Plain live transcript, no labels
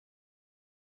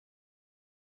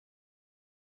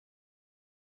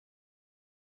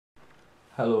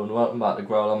Hello and welcome back to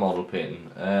Growler Model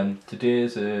Painting. Today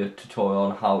is a tutorial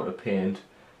on how to paint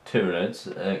Tyranids.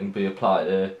 It can be applied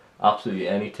to absolutely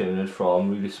any Tyranid, from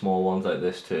really small ones like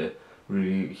this to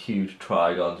really huge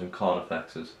trigons and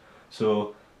carnifexes.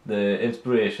 So the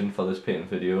inspiration for this painting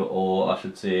video, or I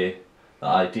should say the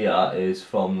idea, is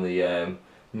from the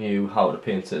new How to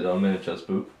Paint Citadel Miniatures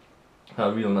book.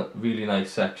 A really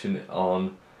nice section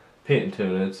on painting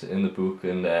Tyranids in the book,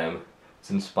 and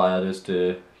it's inspired us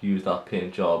to use that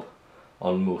paint job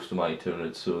on most of my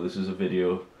Tyranids, so this is a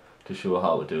video to show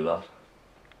how to do that.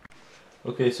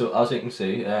 Okay, so as you can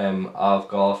see, I've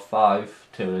got 5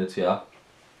 Tyranids here.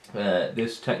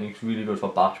 This technique's really good for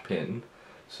batch painting,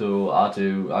 so I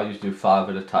usually do 5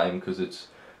 at a time because it's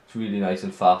really nice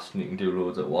and fast and you can do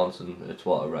loads at once, and it's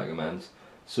what I recommend.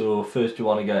 So first you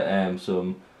want to get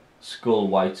some skull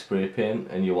white spray paint,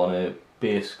 and you want to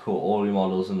base coat all your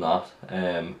models in that.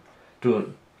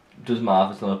 Doesn't matter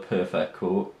if it's not a perfect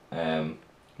coat,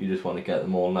 you just want to get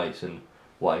them all nice and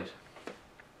white.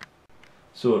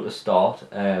 So to start,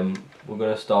 we're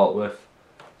going to start with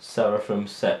Seraphim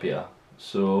Sepia.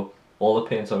 So all the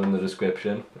paints are in the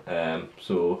description,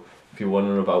 so if you're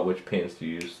wondering about which paints to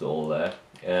use, they're all there.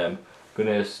 I'm going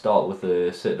to start with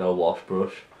the Citadel wash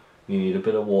brush. You need a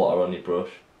bit of water on your brush,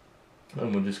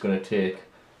 and we're just going to take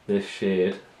this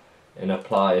shade and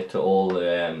apply it to all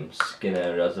the skin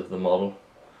areas of the model.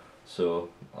 So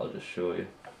I'll just show you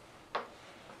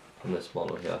on this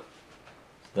model here.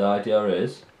 So the idea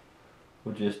is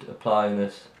we're just applying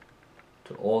this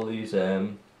to all these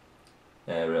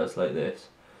areas like this.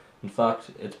 In fact,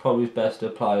 it's probably best to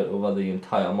apply it over the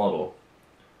entire model,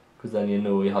 because then you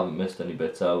know you haven't missed any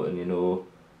bits out, and you know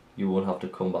you won't have to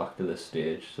come back to this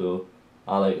stage. So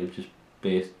I like to just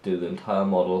do the entire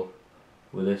model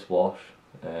with this wash,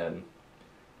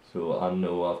 so I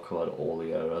know I've covered all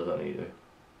the areas I need to.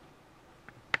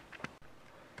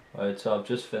 Right, so I've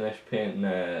just finished painting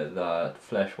that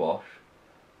flesh wash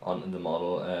onto the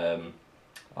model.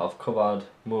 I've covered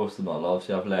most of the model.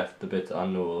 Obviously I've left the bits I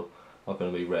know are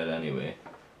going to be red anyway.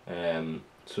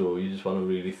 So you just want to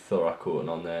really thorough coating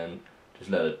on there and just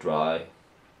let it dry.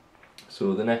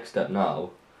 So the next step now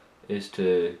is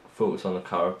to focus on the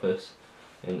carapace,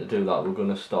 and to do that we're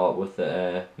going to start with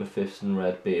the Mephiston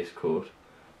Red base coat,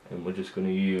 and we're just going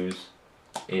to use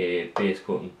a base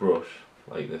coating brush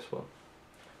like this one.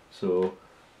 So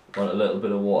want a little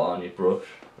bit of water on your brush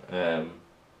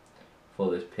for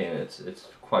this paint. It's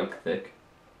quite thick,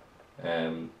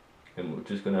 and we're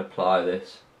just going to apply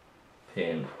this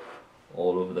paint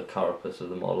all over the carapace of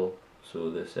the model,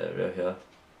 so this area here,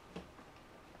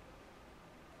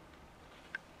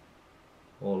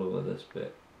 all over this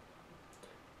bit.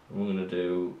 And we're going to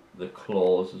do the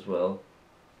claws as well,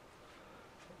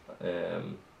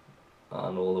 and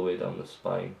all the way down the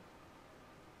spine.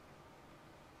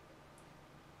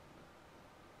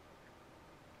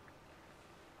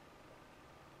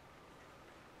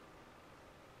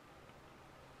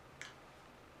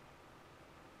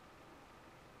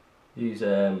 These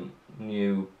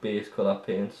new base colour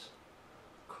paints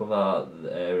cover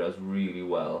the areas really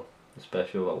well,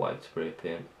 especially over white spray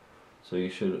paint. So you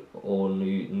should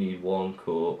only need one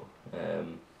coat.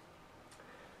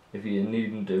 If you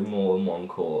need to do more than one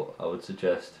coat, I would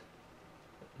suggest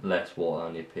less water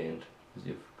on your paint, because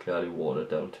you've clearly watered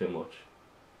down too much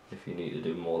if you need to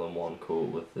do more than one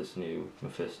coat with this new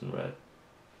Mephiston Red.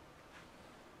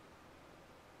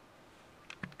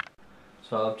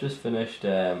 So I've just finished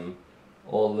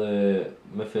all the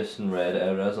Mephiston Red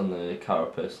areas on the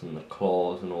carapace and the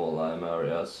claws and all them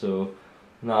areas. So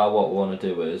now what we want to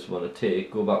do is go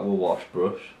back with a wash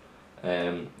brush,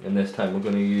 and this time we're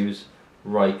going to use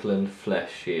Reikland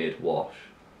Fleshshade wash.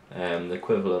 The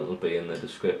equivalent will be in the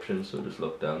description, so just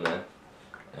look down there.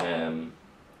 And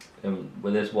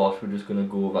with this wash we're just going to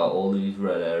go over all these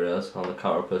red areas on the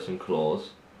carapace and claws,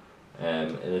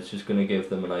 and it's just going to give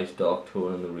them a nice dark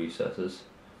tone in the recesses.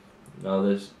 Now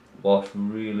this wash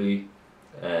really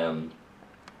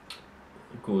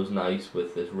goes nice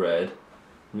with this red,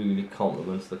 really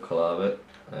complements the colour of it,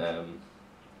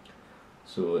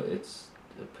 so it's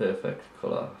a perfect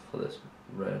colour for this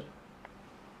red.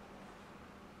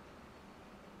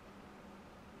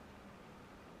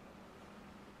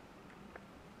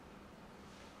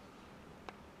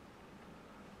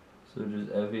 So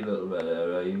just every little red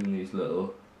area, even these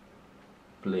little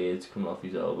blades coming off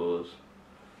his elbows,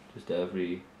 just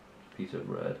every piece of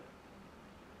red.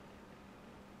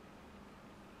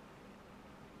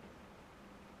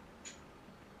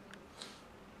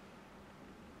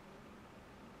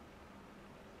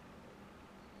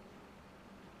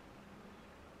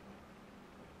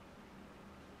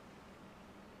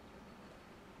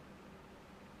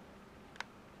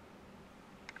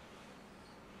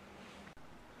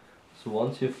 So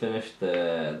once you've finished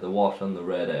the wash on the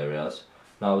red areas,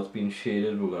 now it's been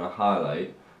shaded, we're going to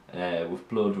highlight with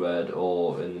blood red,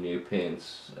 or in the new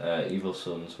paints, Evil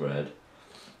Sunz red.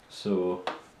 So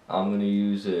I'm going to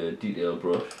use a detail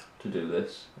brush to do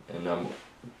this, and I'm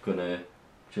going to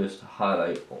just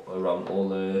highlight around all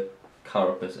the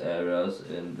carapace areas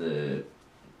in the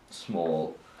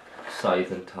small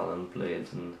scythe and talon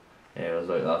blades and areas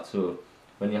like that. So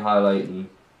when you're highlighting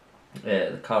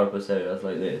the carapace areas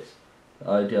like this, the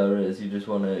idea is you just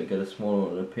want to get a small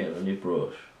amount of paint on your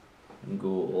brush and go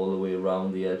all the way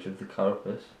around the edge of the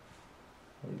carapace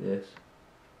like this.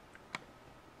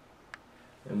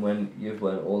 And when you've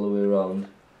went all the way around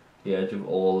the edge of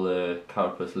all the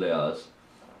carapace layers,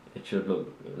 it should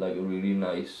look like a really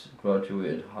nice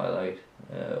graduated highlight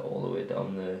all the way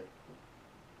down the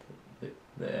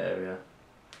area.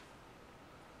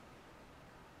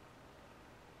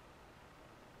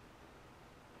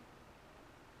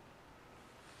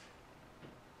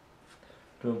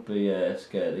 Don't be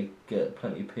scared to get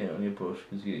plenty of paint on your brush,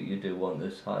 because you do want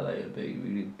this highlight to be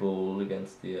really bold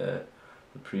against the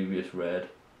previous red.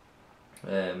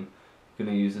 Going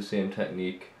to use the same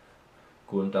technique,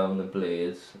 going down the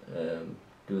blades,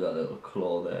 do that little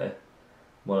claw there.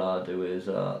 What I do is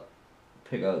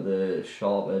pick out the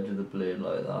sharp edge of the blade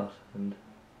like that and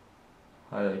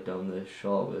highlight down the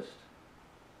sharpest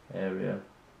area.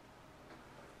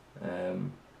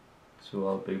 So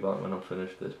I'll be back when I've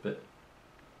finished this bit.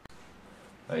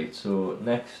 Right, so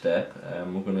next step,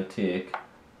 we're going to take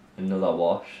another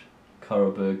wash,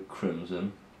 Carroburg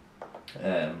Crimson,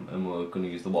 and we're going to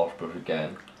use the wash brush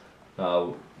again.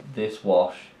 Now this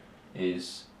wash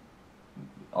is,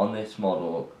 on this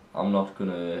model, I'm not going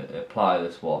to apply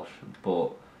this wash,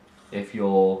 but if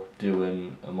you're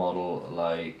doing a model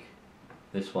like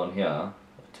this one here,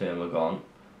 Termagon,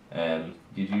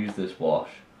 you'd use this wash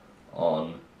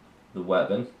on the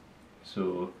weapon.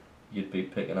 So you'd be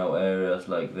picking out areas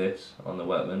like this on the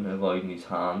weapon, avoiding his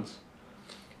hands,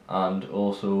 and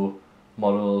also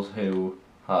models who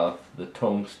have the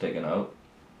tongue sticking out,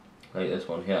 like this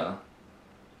one here,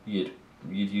 you'd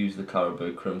use the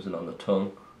Carroburg Crimson on the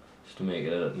tongue just to make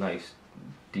it a nice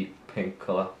deep pink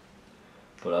colour.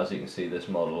 But as you can see, this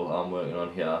model I'm working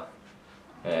on here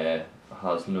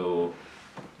has no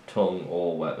tongue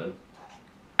or weapon,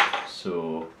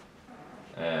 so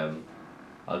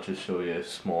I'll just show you a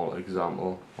small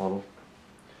example model.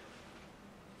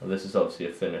 Now this is obviously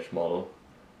a finished model,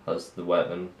 has the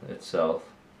weapon itself,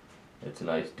 it's a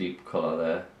nice deep colour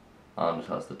there, and it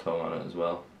has the tongue on it as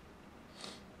well.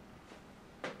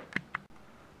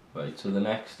 Right, so the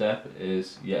next step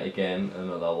is yet again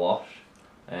another wash.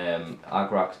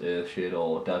 Agrax, Earthshade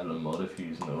or Devlan mud if you're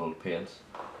using the old paints.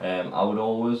 I would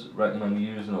always recommend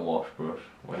using a wash brush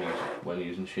when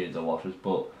using shades or washes,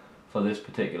 but for this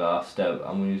particular step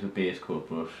I'm going to use a base coat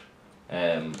brush,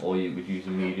 or you could use a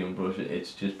medium brush.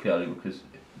 It's just purely because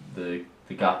the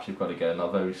gaps you've got to get in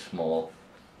are very small.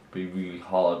 It'd be really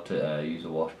hard to use a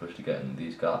wash brush to get into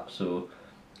these gaps. So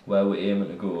where we're aiming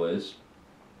to go is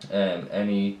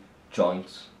any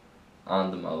joints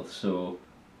and the mouth. So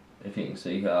if you can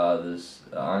see here, there's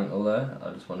an ankle there.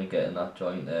 I just want to get in that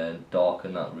joint there and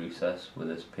darken that recess with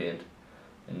this paint,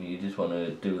 and you just want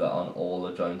to do that on all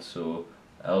the joints, so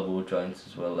elbow joints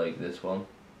as well, like this one.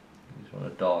 You just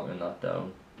want to darken that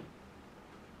down.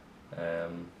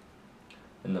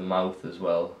 In the mouth as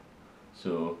well,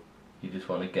 so you just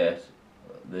want to get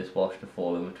this wash to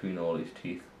fall in between all these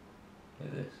teeth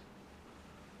like this.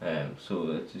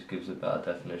 So it just gives a better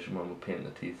definition when we paint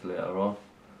the teeth later on.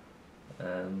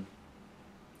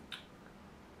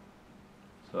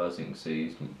 So as you can see,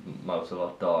 his mouth's a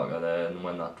lot darker there, and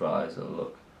when that dries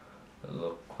it'll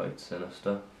look quite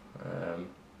sinister.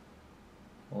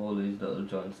 All these little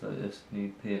joints like this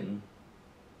need painting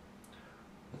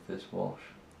with this wash,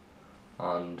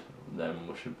 and then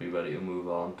we should be ready to move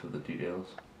on to the details.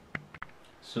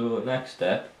 So next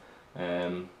step,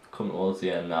 coming towards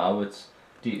the end now, it's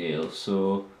details.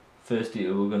 So first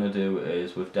detail we're going to do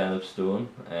is with Dheneb stone.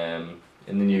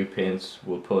 In the new paints,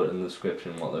 we'll put in the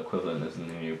description what the equivalent is in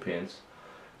the new paints.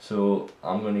 So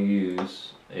I'm going to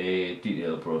use a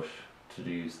detail brush to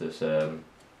use this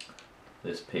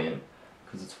this paint,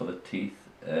 because it's for the teeth.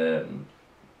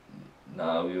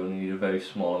 Now you only need a very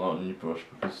small amount in your brush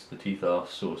because the teeth are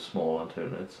so small on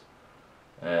Tyranids.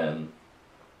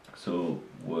 So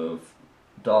we've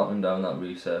darkened down that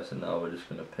recess, and now we're just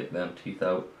going to pick them teeth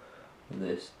out with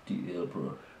this detail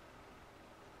brush.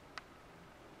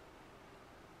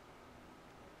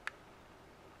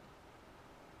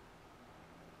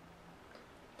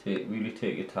 Really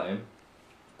take your time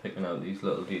picking out these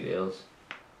little details.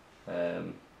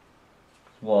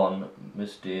 It's one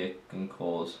mistake can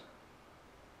cause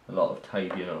a lot of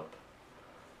tidying up,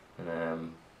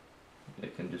 and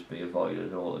it can just be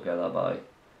avoided altogether by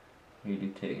really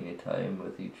taking your time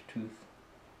with each tooth,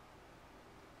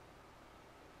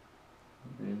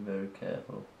 being very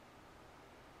careful.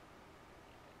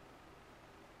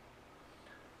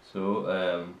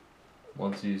 So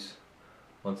once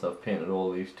I've painted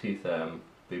all these teeth,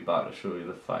 be back to show you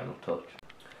the final touch.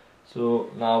 So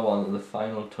now on to the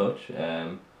final touch.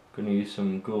 Going to use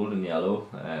some golden yellow.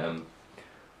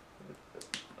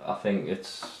 I think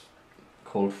it's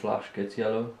called Fleshshade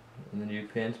yellow in the new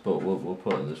paints, but we'll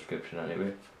put it in the description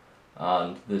anyway.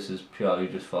 And this is purely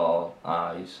just for our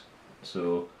eyes.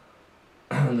 So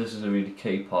this is a really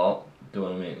key part. Don't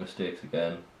want to make mistakes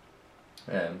again.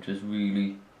 Just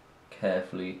really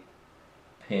carefully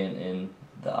paint in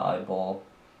the eyeball.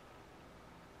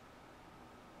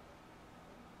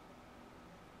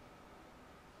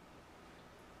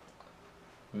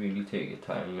 Really take your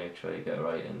time and make sure you get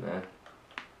right in there.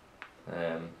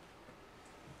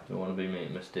 Don't want to be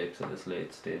making mistakes at this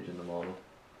late stage in the model.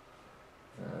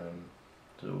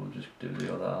 So we'll just do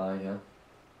the other eye here.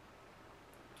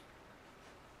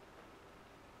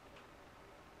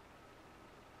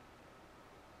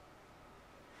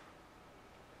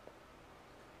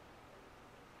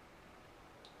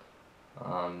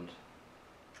 And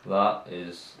that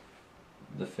is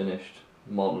the finished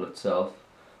model itself.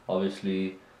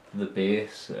 Obviously the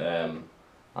base,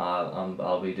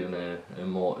 I'll be doing a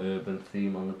more urban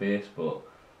theme on the base, but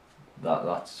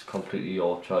that's completely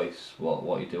your choice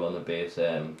what you do on the base.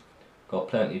 Got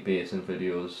plenty of basing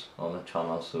videos on the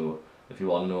channel, so if you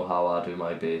want to know how I do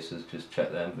my bases, just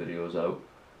check them videos out.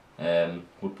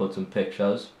 We'll put some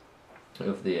pictures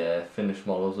of the finished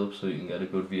models up so you can get a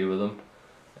good view of them.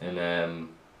 And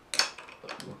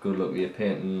good luck with your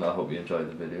painting. I hope you enjoyed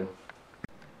the video.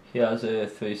 Here's a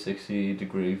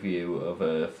 360-degree view of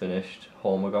a finished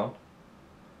Hormagon.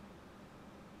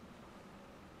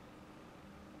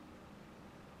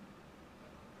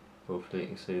 Hopefully you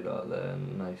can see that there,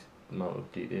 nice amount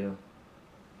of detail.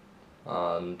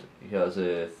 And here's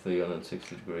a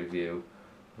 360-degree view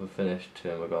of a finished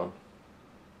Hormagon.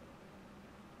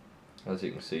 As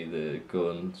you can see, the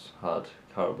guns had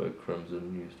Carroburg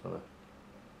Crimson used on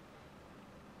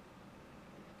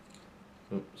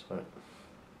it. Oops, sorry.